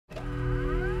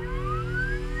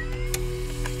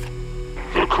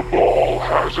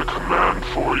has a command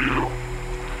for you.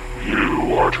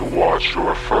 You are to watch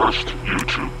your first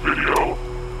YouTube video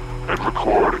and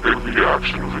record a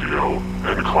reaction video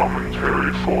and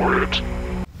commentary for it.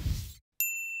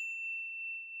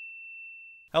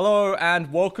 Hello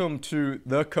and welcome to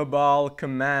the Cabal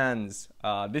Commands.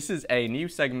 This is a new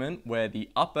segment where the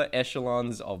upper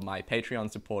echelons of my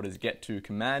Patreon supporters get to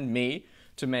command me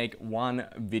to make one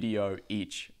video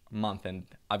each month, and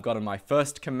I've gotten my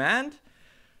first command.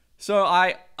 So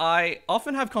I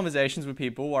often have conversations with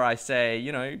people where I say,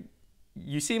 you know,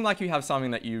 you seem like you have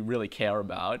something that you really care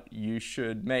about. You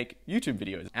should make YouTube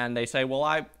videos. And they say, well,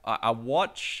 I have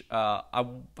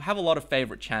a lot of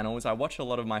favorite channels. I watch a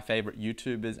lot of my favorite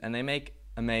YouTubers and they make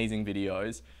amazing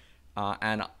videos.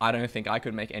 And I don't think I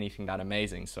could make anything that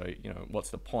amazing. So, you know, what's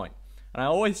the point? And I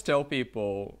always tell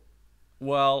people,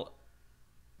 well,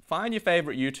 find your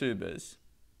favorite YouTubers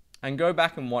and go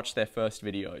back and watch their first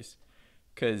videos,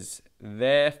 because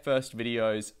their first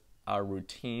videos are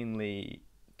routinely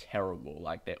terrible,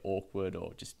 like they're awkward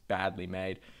or just badly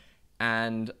made.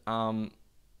 And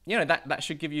you know, that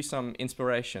should give you some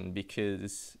inspiration,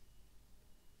 because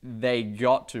they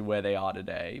got to where they are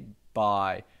today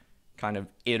by kind of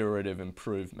iterative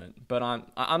improvement. But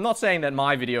I'm not saying that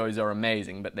my videos are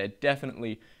amazing, but they're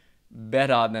definitely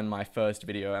better than my first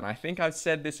video. And I think I've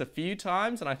said this a few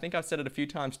times, and I think I've said it a few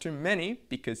times too many,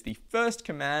 because the first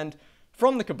command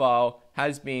from the Cabal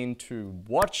has been to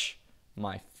watch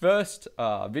my first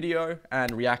video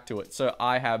and react to it. So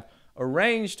I have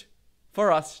arranged for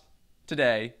us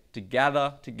today to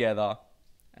gather together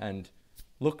and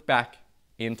look back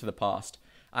into the past.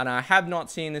 And I have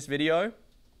not seen this video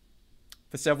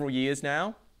for several years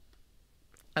now.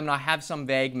 And I have some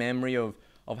vague memory of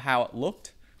how it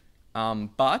looked.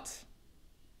 But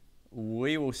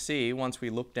we will see once we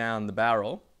look down the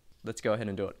barrel. Let's go ahead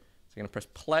and do it. So I'm going to press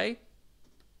play.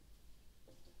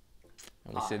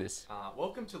 And we see this.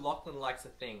 Welcome to Lachlan Likes a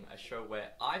Thing, a show where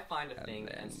I find a thing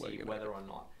and see whether or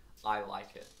not I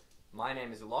like it. My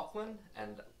name is Lachlan,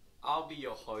 and I'll be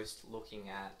your host looking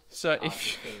at the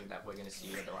thing that we're going to see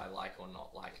whether I like or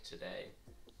not like today.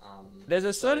 There's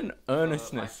a certain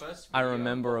earnestness I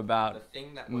remember about the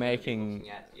thing that making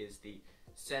looking at is the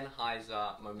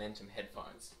Sennheiser Momentum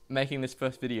headphones. Making this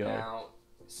first video. Now,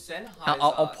 Sennheiser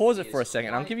I'll pause it for a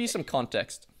second. I'll give you some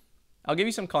context. I'll give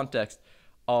you some context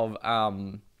of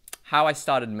how I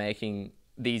started making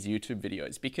these YouTube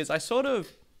videos, because I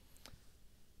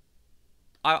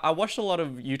watched a lot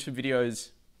of YouTube videos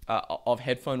of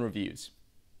headphone reviews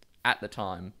at the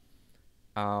time,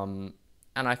 and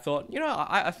I thought, you know,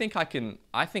 I think I can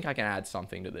add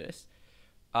something to this.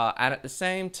 And at the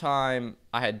same time,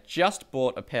 I had just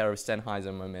bought a pair of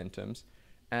Sennheiser Momentums,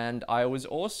 and I was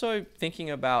also thinking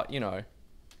about, you know,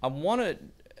 I want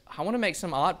to make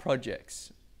some art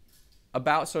projects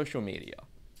about social media,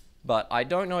 but I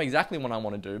don't know exactly what I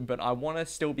want to do, but I want to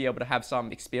still be able to have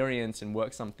some experience and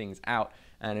work some things out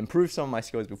and improve some of my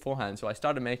skills beforehand. So I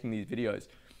started making these videos,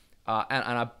 and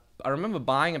I remember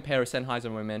buying a pair of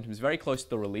Sennheiser Momentums very close to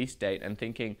the release date and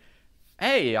thinking,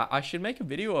 hey, I should make a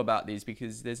video about these,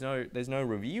 because there's no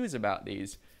reviews about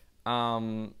these.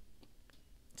 So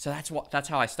that's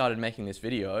how I started making this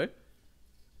video,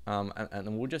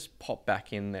 and we'll just pop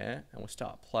back in there and we'll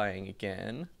start playing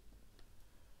again.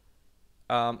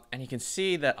 And you can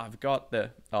see that I've got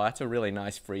that's a really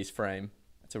nice freeze frame.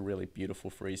 That's a really beautiful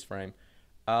freeze frame.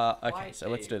 Okay, so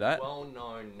let's do that.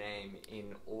 Well-known name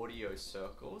in audio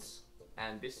circles,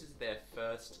 and this is their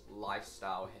first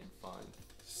lifestyle headphone.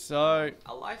 So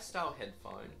a lifestyle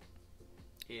headphone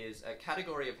is a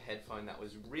category of headphone that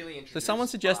was really interesting. So someone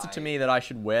suggested to me that I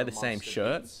should wear the same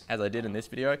shirt as I did in this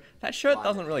video. That shirt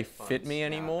doesn't really fit me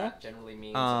anymore. That generally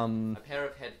means a pair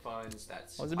of headphones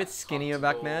that's I was a bit skinnier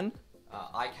back then.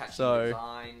 So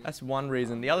that's one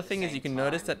reason. The other thing is you can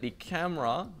notice that the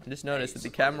camera, I just noticed that the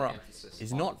camera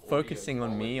is not focusing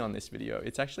on me on this video.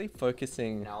 It's actually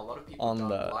focusing on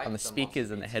the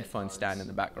speakers and the headphone stand in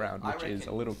the background, which is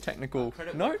a little technical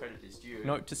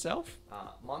note to self.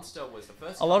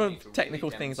 A lot of technical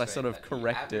things I sort of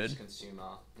corrected.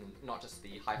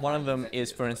 One of them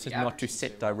is, for instance, not to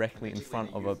sit directly in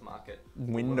front of a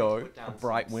window, a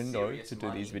bright window, to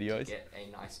do these videos.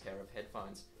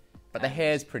 But the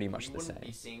hair is pretty much the same. We wouldn't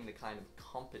be seeing the kind of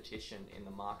competition in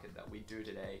the market that we do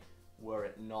today were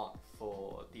it not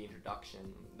for the introduction,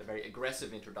 the very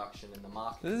aggressive introduction in the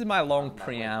market. This is my long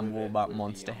preamble about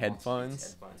Monster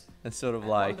headphones. It's sort of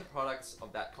like... one of the products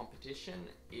of that competition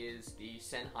is the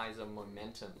Sennheiser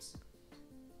Momentums.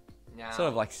 Now, sort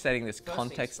of like setting this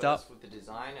context up. With the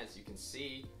design, as you can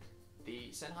see, the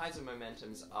Sennheiser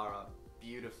Momentums are a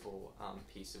beautiful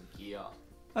piece of gear.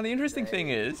 And the interesting thing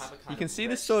is, you can see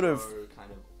this sort of,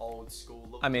 kind of old school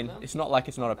look I mean, to them. it's not like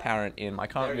it's not apparent in my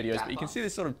current Very videos, but you dapper, can see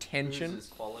this sort of tension oozes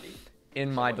quality. in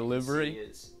So my what you can delivery. see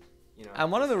is, you know,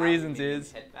 And one of this the reasons aluminium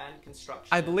is, headband construction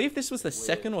I believe this was the with,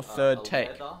 second or a third take.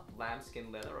 leather,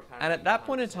 lambskin leather, apparently And at that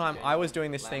point in 100% time, I was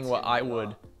doing this thing where I lambskin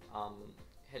would leather,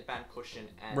 headband cushion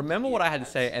and remember what I had to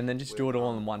ear say pads and then just do with, it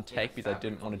all in one you know, take because I fabric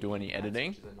didn't want on to do the any ear pads, editing.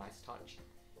 which is a nice touch.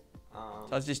 So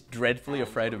I was just dreadfully And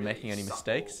afraid a of really making any supple,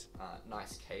 mistakes.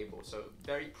 Nice cable, so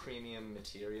very premium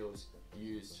materials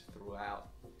used throughout.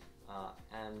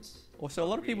 And Also, a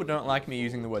lot of people really don't like me beautiful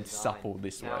using the word design. supple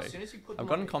this Now, way. as soon as you put I've them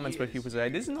gotten on your comments where ears, people say,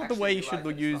 this is not the actually way you should realise that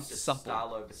it's use not just supple.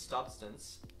 Style over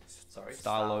substance. Sorry,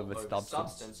 Style over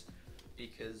substance.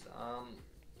 Because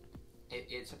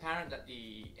it's apparent that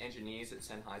the engineers at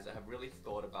Sennheiser have really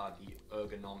thought about the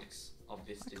ergonomics of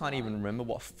this I design. can't even remember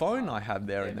what phone I have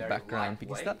there in the They're very background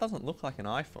because lightweight that doesn't look like an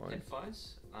iPhone.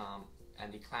 headphones,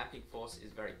 and the clamping force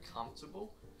is very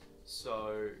comfortable.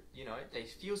 So, you know, they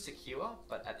feel secure,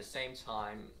 but at the same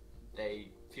time, they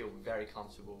feel very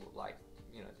comfortable. Like,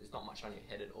 you know, there's not much on your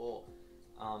head at all.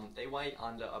 They weigh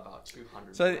under about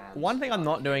 200 So grams. one thing I'm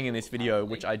not doing in this video,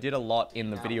 which I did a lot in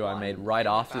the Now, video I made right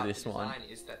thing after about this the one, design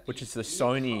is that which is the ear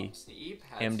Sony cups, the ear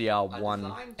pads, are MDR1A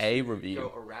designed to review.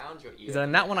 go around your ear, Is that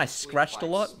in but that one I actually scratched a quite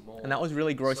lot, small. and that was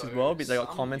really gross as well because I got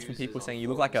some comments from users people on saying you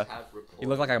look like a forums have you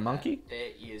look like a reported monkey. that their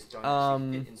ears don't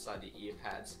actually fit inside the ear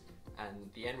pads, and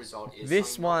the end result is This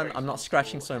something not one very I'm not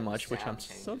scratching comfortable so and the much, which I'm sound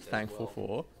sort of changes as thankful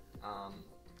well. for.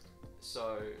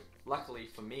 So luckily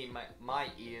for me, my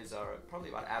ears are probably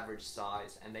about average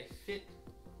size, and they fit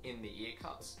in the ear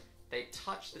cups. They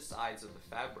touch the sides of the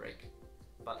fabric,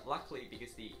 but luckily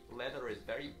because the leather is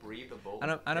very breathable.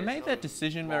 And I there's made no that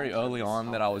decision very long-term early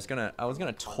on that I was discomfort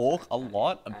gonna from talk a contact,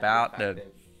 lot and in about fact, the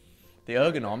they're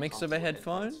very, very ergonomics of a comfortable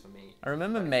headphone. headphones for me. I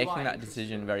remember But if you making are that interested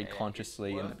decision in very a pair,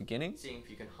 consciously it's in the worth beginning. seeing if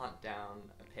you can hunt down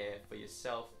a pair for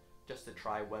yourself, just to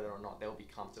try whether or not they'll be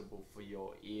comfortable for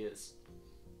your ears.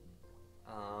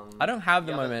 I don't have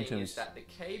the other thing Momentums is that the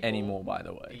cable, anymore, by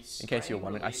the way, in case you're strain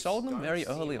wondering. I reliefs sold them don't very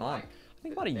seem early on. like I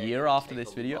think that about a they year after take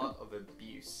this a video. lot of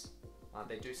abuse.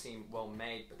 They do seem well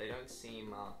made, but they don't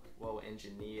seem well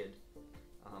engineered.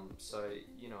 So,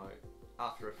 you know,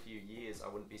 after a few years, I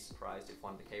wouldn't be surprised if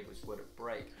one of the cables were to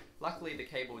break. Luckily, the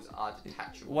cables are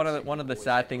detachable. One so of you the can always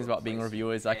sad get things a about being a replacement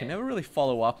reviewer is I can pair. never really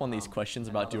follow up on these questions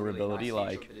about Another really durability, nice feature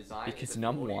like, of the design because is that the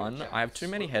number audio one, jack I have too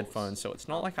many swivels headphones, so it's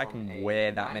not like I from can a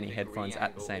wear that 90 many degree headphones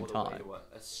at the angle same all the way time.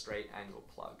 to a straight angle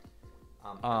plug.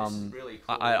 And this is really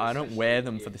cool, I don't wear especially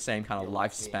them for if the same kind of you're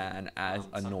like me. lifespan as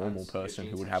a normal Sometimes person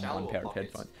your who would jeans have one shallower pair of pockets,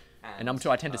 headphones. And number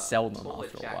two, I tend to sell them taller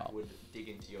after a jack while. would dig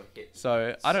into your hip.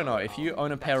 So, I don't know, if you So,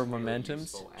 own a pair of that's really Momentums,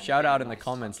 useful and shout very out in the nice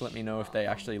comments, touch, let me know if they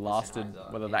from actually the lasted,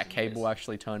 Sennheiser whether that engineers. cable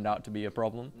actually turned out to be a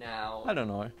problem. Now, I don't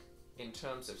know. in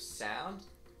terms of sound,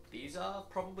 these are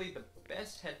probably the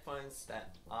best headphones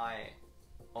that I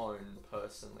own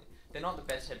personally. They're not the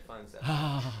best headphones that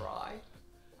I try,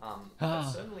 but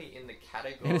certainly in the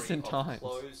category Innocent of times.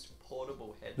 closed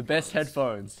portable headphones. The best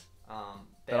headphones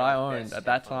they're that I the owned best at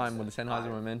that headphones time were the that Sennheiser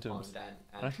I've Momentums. owned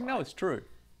And I think that tried. was true.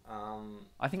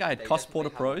 I think I had They Cost definitely Porter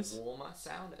have Pros. a warmer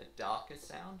sound, a darker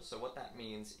sound. So what that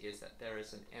means is that there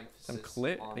is an emphasis Some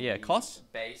clip, on yeah, the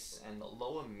Cost. bass and the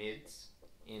lower mids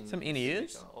in Some the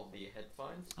in-ears. signature of the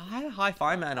headphones. I had a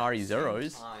Hi-Fi Man At the RE same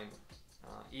Zeros. time,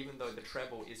 even though the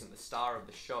treble isn't the star of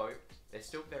the show, they're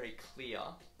still very clear.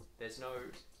 There's no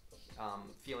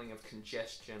feeling of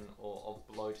congestion or of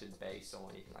bloated bass or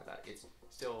anything like that. It's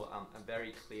still a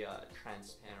very clear,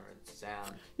 transparent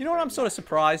sound. You know what I'm sort of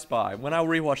surprised by when I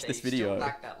rewatched this They still video?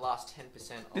 lack that last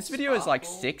 10% of This video is like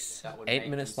sparkle 6, that would 8 make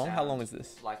minutes them long. How sound long is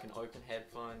this? Like an open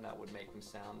headphone that would make them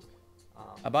sound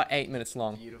About 8 minutes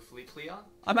long. beautifully clear.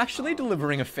 I'm actually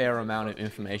delivering a fair amount of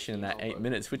information in that 8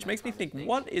 minutes, which makes me think,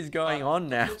 what is going on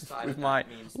now with my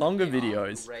longer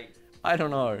videos? I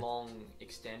don't know. Long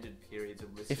extended periods of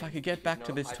listening. If I could get back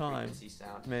to No this high time, frequency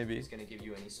sound maybe. is going to give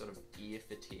you any sort of ear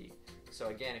fatigue. So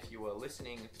again, if you were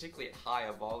listening, particularly at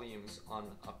higher volumes on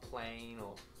a plane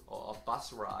or a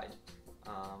bus ride,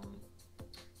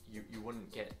 you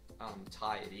wouldn't get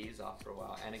tired ears after a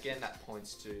while. And again, that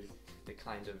points to the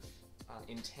kind of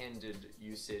intended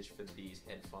usage for these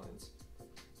headphones.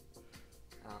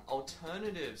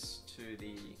 Alternatives to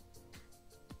the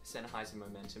Sennheiser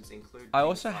Momentums include. I things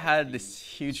also like had the this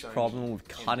huge Sony problem with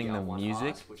cutting the MDR1Rs,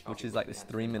 music, I'll which be is like looking this at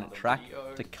in 3-minute another track,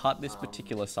 video. to cut this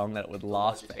particular song that would the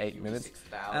last for Logitech 8 minutes.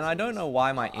 U6000s, And I don't know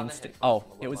why my other instinct... headphones Oh,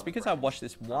 from a it lot was of because other I watched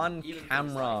this one even things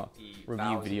camera like the review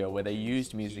Bowser video where they Walkins,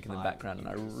 used music in the P5 background, and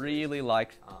I U60, really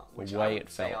liked which the I way would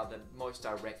it say felt. are the most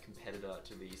direct competitor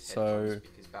to these So- headphones,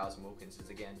 because Bowser Wilkins is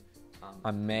again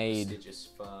I made prestigious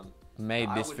firm.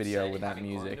 this video with that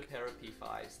music. A pair of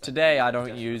P5s, Today I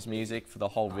don't use music for the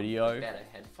whole a video. better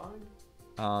headphone,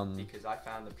 because I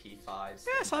found the P5s.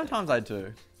 Yeah, sometimes I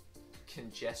do.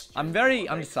 Congestion. I'm very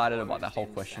undecided about that whole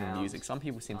question of music. Some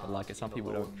people seem to like it, some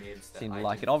people don't seem to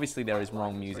like it. Obviously there is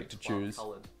wrong music to choose.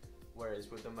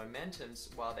 Whereas with the Momentums,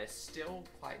 while they're still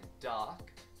quite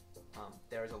dark,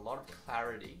 there is a lot of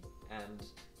clarity and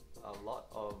a lot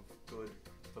of good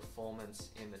performance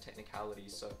in the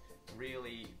technicalities. So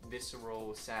really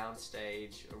visceral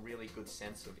soundstage, a really good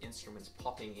sense of instruments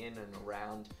popping in and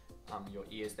around your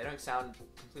ears. They don't sound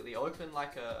completely open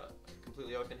like a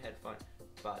completely open headphone,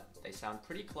 but they sound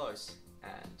pretty close,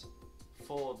 and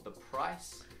for the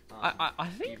price, I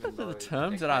think that the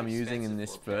terms that I'm using in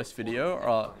this first video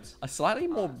are slightly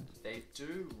more, they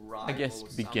do I guess,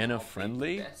 beginner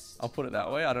friendly. I'll put it that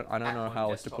way. I don't know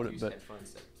how else to put it, but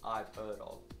I've heard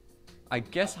of. I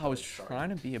guess I was trying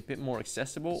to be a bit more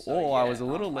accessible, or I was a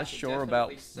little less sure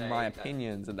about my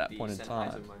opinions at that point in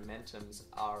time. Momentums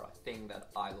are a thing that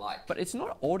I like. But it's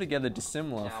not altogether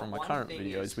dissimilar from my current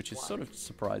videos, which is sort of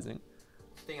surprising.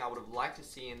 Thing I would have liked to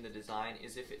see in the design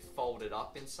is if it folded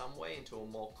up in some way into a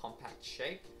more compact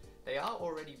shape. They are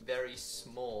already very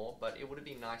small, but it would have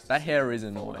been nice to that see hair is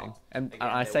annoying, and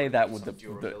I say that with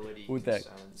the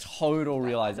total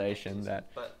realization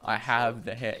that I have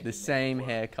the same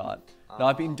haircut. That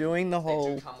I've been doing the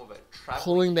whole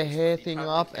pulling the hair thing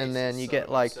up, and then you get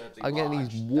like, I'm getting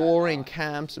these warring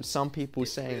camps of some people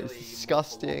saying it's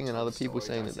disgusting and other people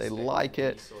saying that they like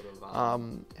it.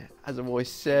 As I've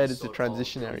always said, it's a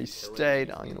transitionary state.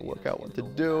 I'm gonna work out what to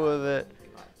do with it.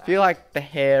 I feel like the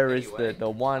hair is the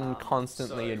one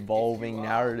constantly evolving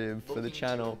narrative for the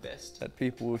channel that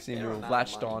people seem to have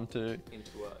latched onto,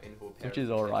 which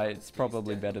is alright. It's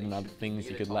probably better than other things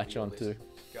you could latch onto.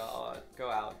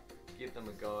 Go out, give them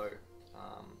a go,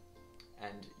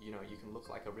 and you know, you can look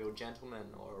like a real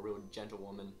gentleman or a real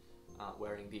gentlewoman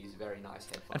wearing these very nice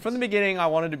headphones. And from the beginning, I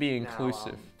wanted to be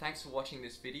inclusive. Thanks for watching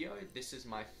this video. This is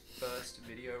my first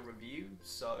video review,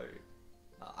 so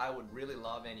I would really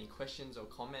love any questions or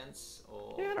comments.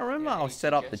 Or yeah, and I remember I'll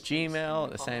set up the Gmail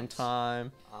at the same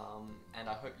time. And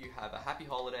I hope you have a happy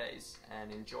holidays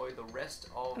and enjoy the rest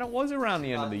of. And it was around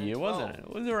the end of the year, wasn't it?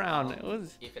 It was around. It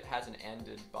was. If it hasn't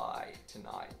ended by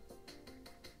tonight.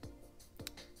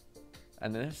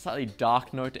 And then a slightly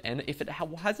dark note to end. If it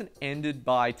hasn't ended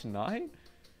by tonight,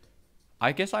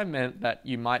 I guess I meant that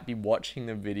you might be watching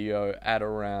the video at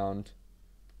around,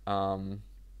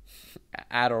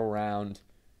 at around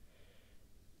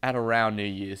New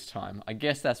Year's time. I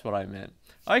guess that's what I meant.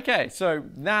 Okay, so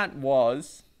that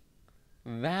was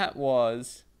that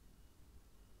was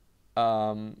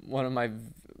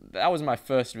my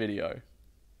first video.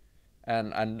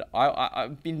 And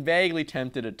I've been vaguely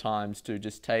tempted at times to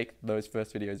just take those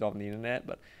first videos off the internet,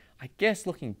 but I guess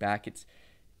looking back, it's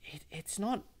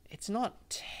not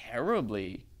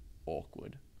terribly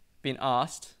awkward. Been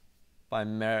asked by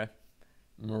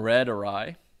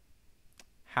Meredarai,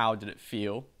 how did it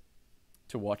feel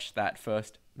to watch that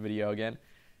first video again?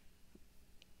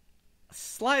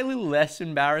 Slightly less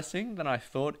embarrassing than I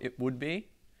thought it would be,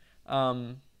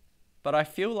 but I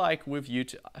feel like with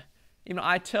YouTube, you know,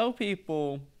 I tell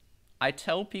people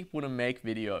to make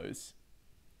videos,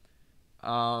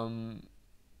 and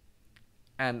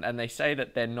they say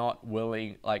that they're not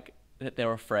willing, like that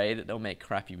they're afraid that they'll make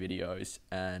crappy videos,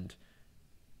 and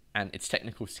it's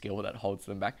technical skill that holds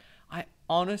them back. I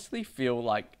honestly feel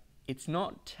like it's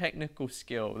not technical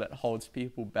skill that holds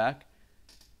people back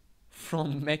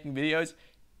from making videos.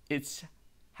 It's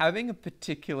having a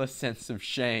particular sense of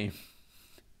shame.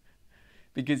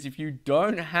 Because if you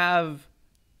don't have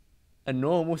a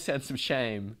normal sense of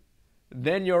shame,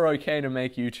 then you're okay to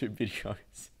make YouTube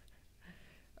videos.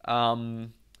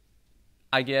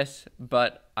 I guess,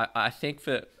 but I think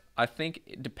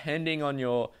depending on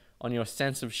your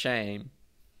sense of shame,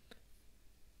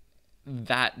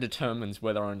 that determines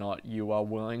whether or not you are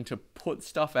willing to put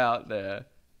stuff out there.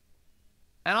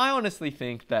 And I honestly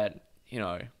think that, you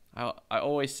know, I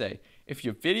always say, if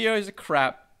your videos are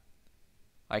crap,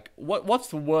 like, what's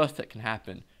the worst that can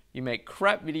happen? You make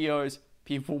crap videos,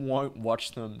 people won't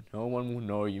watch them, no one will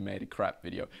know you made a crap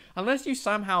video. Unless you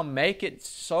somehow make it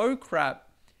so crap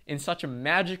in such a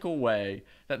magical way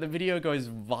that the video goes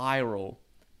viral.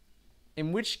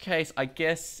 In which case, I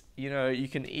guess, you know, you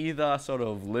can either sort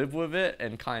of live with it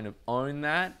and kind of own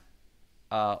that,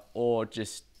 or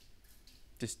just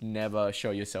never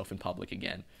show yourself in public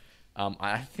again.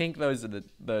 I think those are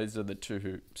the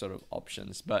two sort of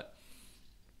options, But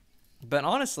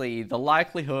honestly, the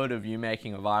likelihood of you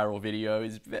making a viral video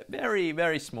is very,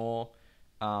 very small.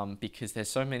 because there's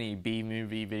so many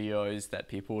B-movie videos that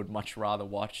people would much rather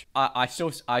watch. I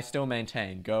still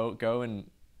maintain, go and,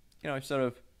 sort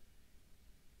of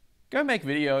go make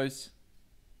videos.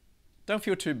 Don't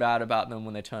feel too bad about them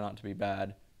when they turn out to be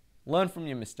bad. Learn from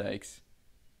your mistakes.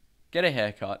 Get a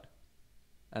haircut.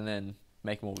 And then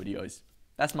make more videos.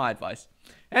 That's my advice.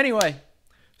 Anyway,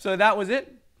 so that was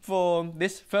it for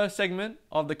this first segment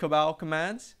of the Cabal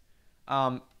commands.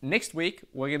 Next week,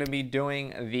 we're going to be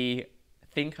doing the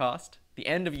ThinkCast, the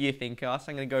end of year ThinkCast.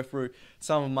 I'm going to go through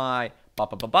some of my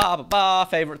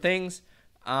favorite things.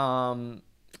 And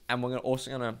we're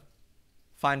also going to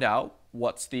find out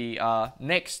what's the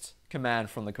next command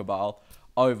from the Cabal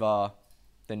over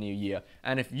the new year.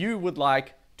 And if you would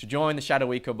like to join the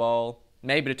Shadowy Cabal,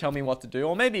 maybe to tell me what to do,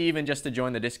 or maybe even just to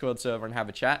join the Discord server and have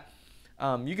a chat,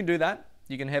 you can do that.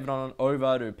 You can head on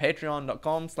over to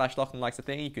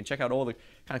patreon.com/LachlanLikesAthing. You can check out all the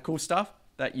kind of cool stuff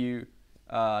that you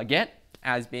get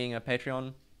as being a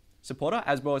Patreon supporter,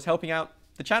 as well as helping out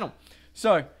the channel.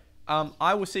 So,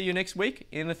 I will see you next week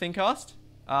in the ThinkCast.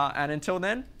 And until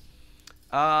then,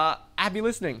 happy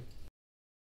listening.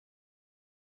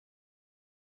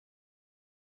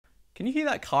 Can you hear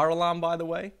that car alarm, by the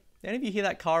way? Did any of you hear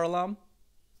that car alarm?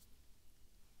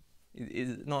 Is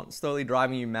it not slowly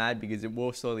driving you mad? Because it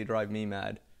will slowly drive me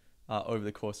mad over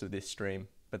the course of this stream.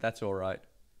 But that's all right.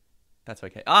 That's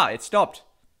okay. It stopped.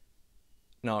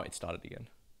 No, it started again.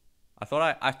 I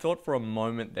thought for a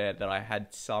moment there that I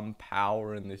had some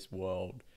power in this world.